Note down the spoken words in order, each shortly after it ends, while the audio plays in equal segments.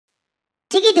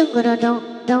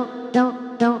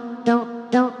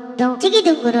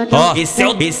Ó, esse é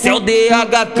o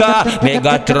DHK,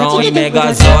 Megatron e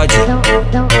Megazord.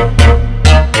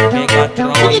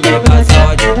 Megatron e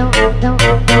Megazord.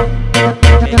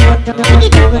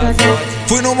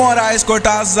 Fui no Moraes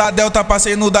cortar as a Delta,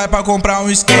 passei no DAI pra comprar um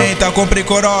esquenta. Comprei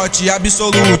corote,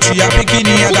 absolute e a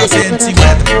pequenininha da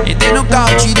 150. Entrei no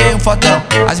carro, tirei um fotão.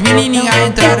 As menininhas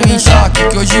entraram em choque,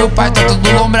 que hoje o pai tá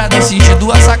todo lombrado. Se de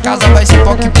duas essa casa vai ser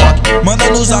poc-poc. Manda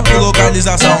no zap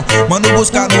localização, manda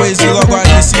buscar no Waze logo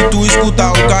ali. Se tu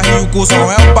escutar o carrinho com o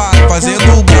som é o pai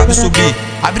fazendo o grave subir.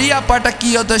 Abri a porta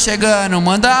que eu tô chegando,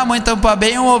 manda a mãe tampar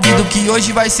bem o ouvido, que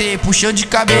hoje vai ser puxão de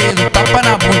cabelo, tapa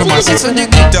na bunda, uma sessão de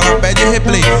grito. Ela pede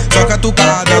replay, só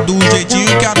catucada do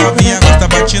jeitinho que a novinha gosta.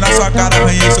 Bati na sua cara,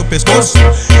 arranhei seu pescoço.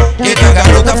 Eita,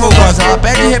 garota fogosa, ela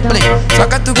pede replay, só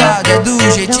catucada do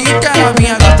jeitinho que a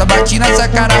novinha gosta. Bati na sua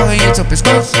cara, arranhei seu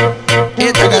pescoço.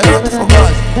 Eita, garota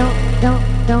fogosa.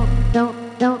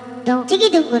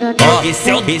 Ó, esse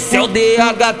é o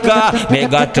DHK,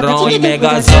 Megatron e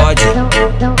Megazord.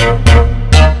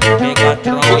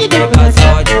 Megatron e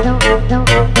Megazord.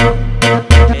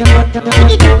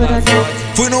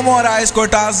 Fui no Moraes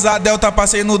cortar as a Delta,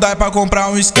 passei no DAI pra comprar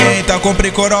um esquenta.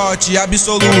 Comprei corote,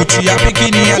 absolute e a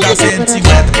pequenininha da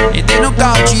 150. Entrei no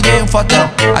carro, tirei um fotão.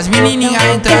 As menininhas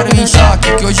entraram em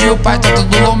choque, que hoje o pai tá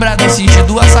todo lombrado. Se de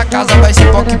duas essa casa vai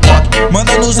ser poc-poc.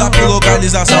 Manda no zap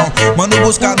localização, manda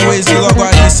buscar no Waze logo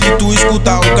ali. Se tu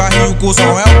escutar o carrinho com o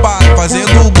som é o pai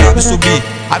fazendo o grave subir.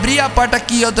 Abri a porta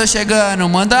que eu tô chegando,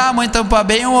 manda a mãe tampar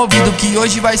bem o ouvido, que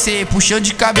hoje vai ser puxão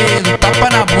de cabelo, tapa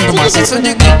na bunda, uma sessão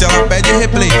de grito. Ela pede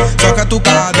replay, só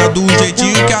catucada do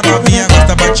jeitinho que a novinha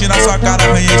gosta. Bati na sua cara,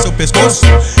 arranhei seu pescoço.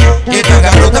 Eita,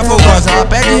 garota fogosa, ela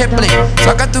pede replay,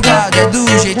 só catucada do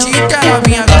jeitinho que a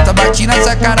novinha gosta. Bati na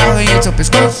sua cara, arranhei seu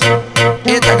pescoço.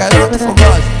 Eita, garota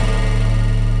fogosa.